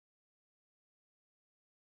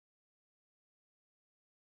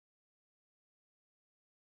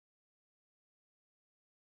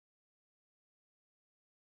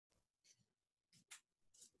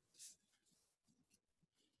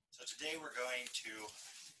So today we're going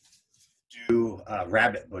to do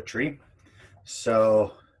rabbit butchery.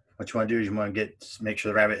 So what you want to do is you want to make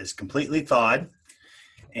sure the rabbit is completely thawed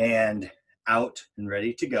and out and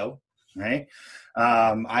ready to go. Right?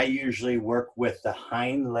 I usually work with the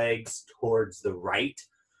hind legs towards the right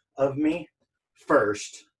of me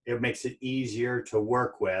first. It makes it easier to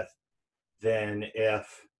work with than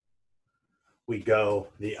if we go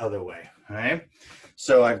the other way. All right.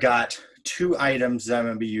 So I've got two items that I'm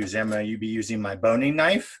going to be using. I'm going to be using my boning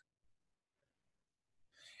knife,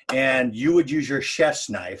 and you would use your chef's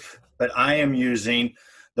knife, but I am using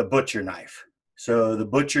the butcher knife. So the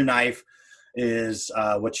butcher knife is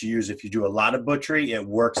what you use if you do a lot of butchery. It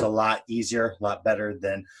works a lot easier, a lot better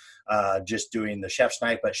than just doing the chef's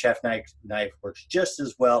knife, but chef knife works just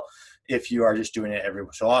as well if you are just doing it every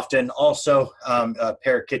so often. Also, a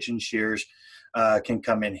pair of kitchen shears can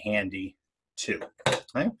come in handy too.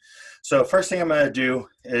 Okay? So first thing I'm going to do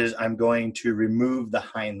is I'm going to remove the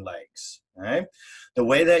hind legs. All right? The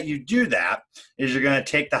way that you do that is you're going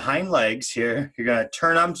to take the hind legs here, you're going to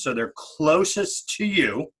turn them so they're closest to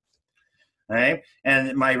you. All right?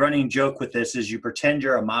 And my running joke with this is you pretend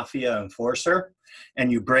you're a mafia enforcer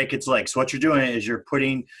and you break its legs. So what you're doing is you're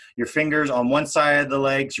putting your fingers on one side of the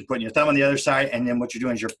legs, you're putting your thumb on the other side, and then what you're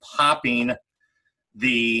doing is you're popping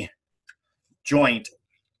the joint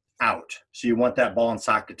out. So you want that ball and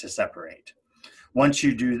socket to separate. Once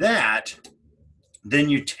you do that, then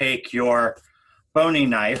you take your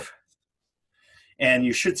boning knife, and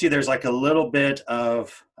you should see there's like a little bit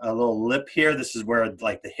of a little lip here. This is where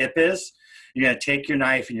like the hip is. You're going to take your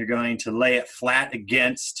knife and you're going to lay it flat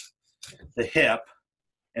against the hip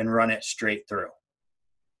and run it straight through.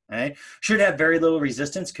 Okay? Should have very little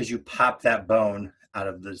resistance because you pop that bone out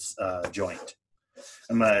of this joint.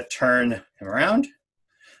 I'm going to turn him around.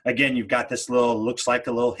 Again, you've got this little, looks like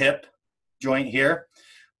a little hip joint here.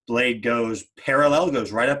 Blade goes parallel,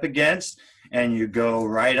 goes right up against, and you go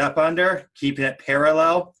right up under, keeping it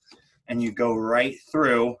parallel, and you go right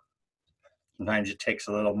through. Sometimes it takes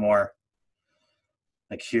a little more.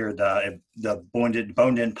 Like here, the bone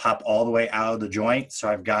didn't pop all the way out of the joint, so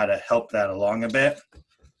I've got to help that along a bit.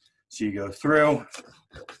 So you go through,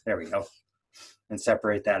 there we go, and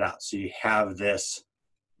separate that out. So you have this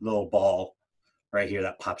little ball right here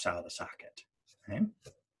that pops out of the socket. Okay?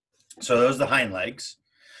 So those are the hind legs.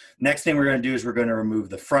 Next thing we're going to do is we're going to remove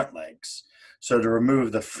the front legs. So to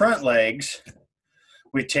remove the front legs,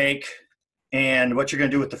 we take, and what you're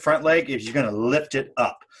going to do with the front leg is you're going to lift it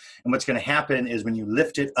up. And what's going to happen is when you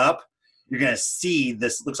lift it up, you're going to see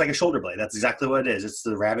this looks like a shoulder blade. That's exactly what it is. It's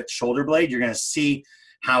the rabbit shoulder blade. You're going to see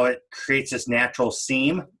how it creates this natural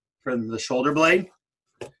seam from the shoulder blade.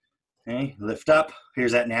 Okay, lift up.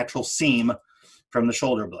 Here's that natural seam from the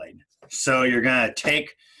shoulder blade. So you're going to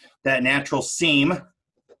take that natural seam.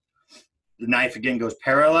 The knife again goes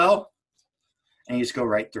parallel, and you just go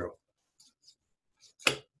right through.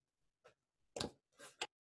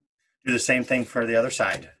 Do the same thing for the other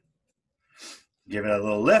side. Give it a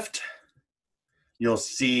little lift. You'll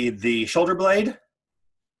see the shoulder blade.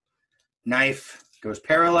 Knife goes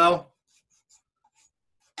parallel.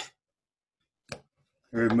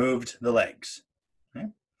 Removed the legs. Okay.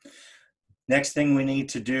 Next thing we need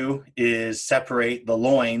to do is separate the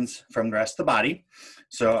loins from the rest of the body.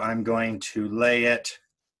 So I'm going to lay it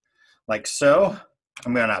like so.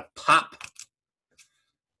 I'm going to pop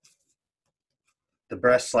the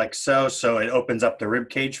breast like so, so it opens up the rib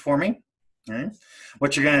cage for me. Okay.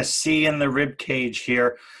 What you're going to see in the rib cage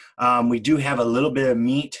here, we do have a little bit of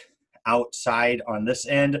meat outside on this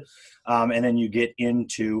end, and then you get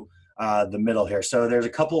into the middle here. So there's a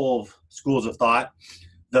couple of schools of thought.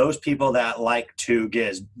 Those people that like to get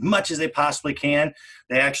as much as they possibly can,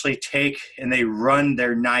 they actually take and they run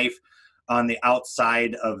their knife on the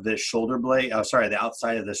outside of this shoulder blade, the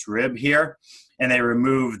outside of this rib here, and they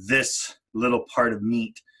remove this little part of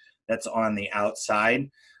meat that's on the outside.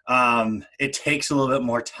 It takes a little bit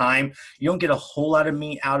more time. You don't get a whole lot of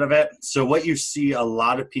meat out of it. So what you see a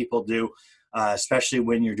lot of people do, especially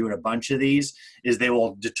when you're doing a bunch of these, is they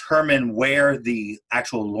will determine where the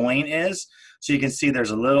actual loin is. So you can see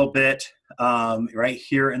there's a little bit right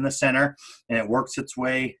here in the center, and it works its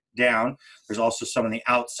way down. There's also some on the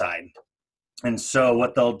outside. And so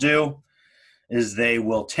what they'll do is they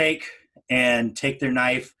will take their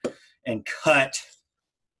knife and cut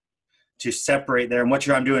to separate there. And what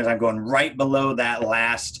I'm doing is I'm going right below that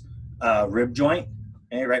last rib joint,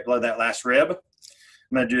 okay, right below that last rib.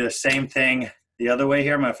 I'm going to do the same thing the other way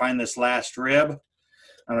here. I'm going to find this last rib.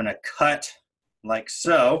 I'm going to cut like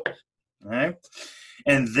so. Okay.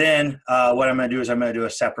 And then what I'm going to do is I'm going to do a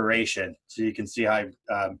separation. So you can see how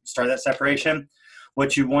I start that separation.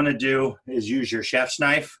 what you want to do is use your chef's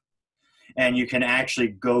knife, and you can actually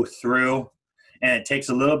go through, and it takes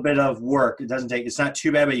a little bit of work. It's not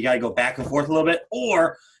too bad, but you got to go back and forth a little bit.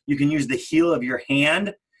 Or you can use the heel of your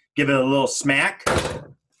hand, give it a little smack,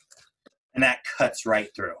 and that cuts right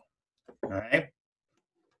through. All right.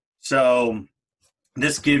 So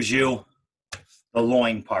this gives you the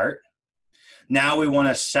loin part. Now we want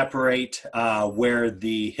to separate where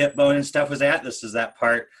the hip bone and stuff was at. This is that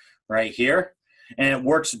part right here. And it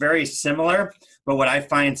works very similar, but what I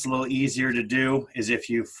find it's a little easier to do is if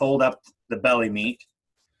you fold up the belly meat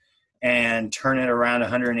and turn it around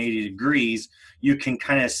 180 degrees, you can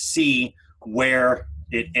kind of see where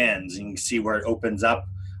it ends. You can see where it opens up,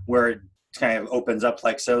 where it kind of opens up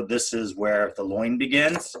like so. This is where the loin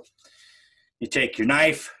begins. You take your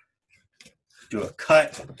knife, do a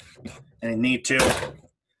cut, and you need to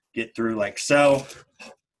get through like so,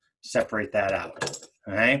 separate that out.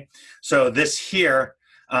 All right, so this here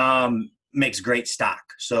makes great stock.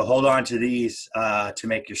 So hold on to these to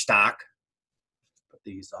make your stock. Put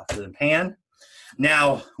these off to the pan.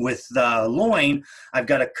 Now with the loin, I've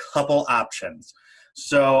got a couple options.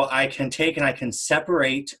 So I can take and I can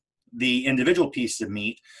separate the individual pieces of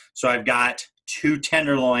meat. So I've got 2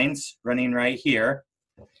 tenderloins running right here.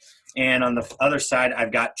 And on the other side,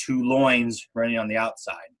 I've got 2 loins running on the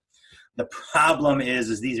outside. The problem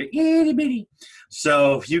is these are itty bitty.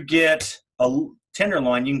 So if you get a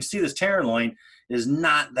tenderloin, you can see this tenderloin is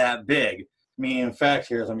not that big. I mean, in fact,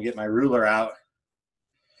 here, let me get my ruler out.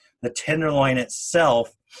 The tenderloin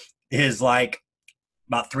itself is like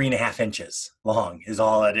about 3.5 inches long is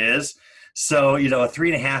all it is. So, you know, a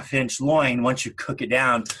 3.5-inch loin, once you cook it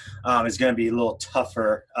down, is going to be a little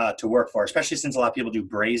tougher to work for, especially since a lot of people do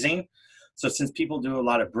braising. So since people do a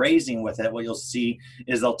lot of braising with it, what you'll see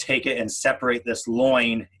is they'll take it and separate this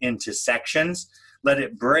loin into sections, let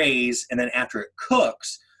it braise, and then after it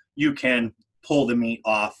cooks, you can pull the meat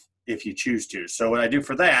off if you choose to. So what I do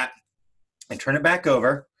for that, I turn it back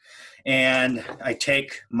over, and I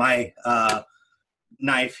take my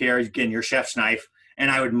knife here, again, your chef's knife, and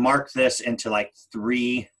I would mark this into like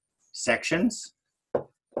 3 sections.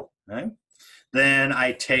 Okay. Then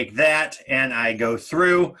I take that and I go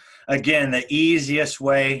through. Again, the easiest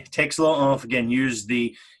way, takes a little oomph. Again, use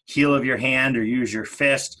the heel of your hand or use your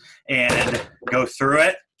fist and go through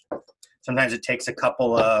it. Sometimes it takes a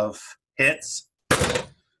couple of hits,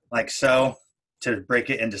 like so, to break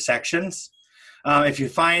it into sections. If you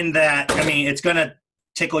find that, I mean, it's going to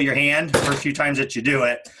tickle your hand for a few times that you do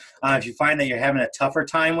it. If you find that you're having a tougher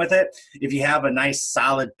time with it, if you have a nice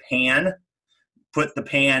solid pan, put the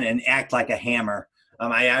pan and act like a hammer.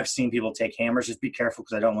 I have seen people take hammers. Just be careful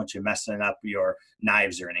because I don't want you messing up your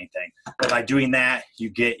knives or anything. But by doing that, you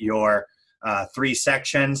get your 3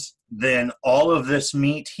 sections. Then all of this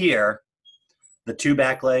meat here, the 2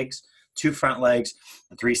 back legs, 2 front legs,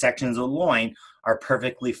 the 3 sections of loin are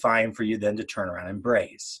perfectly fine for you then to turn around and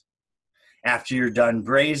braise. After you're done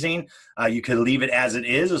braising, you could leave it as it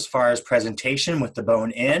is as far as presentation with the bone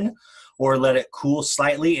in, or let it cool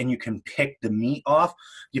slightly and you can pick the meat off.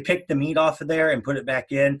 You pick the meat off of there and put it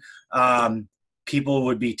back in. People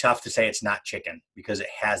would be tough to say it's not chicken because it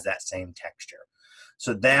has that same texture.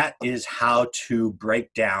 So that is how to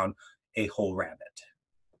break down a whole rabbit.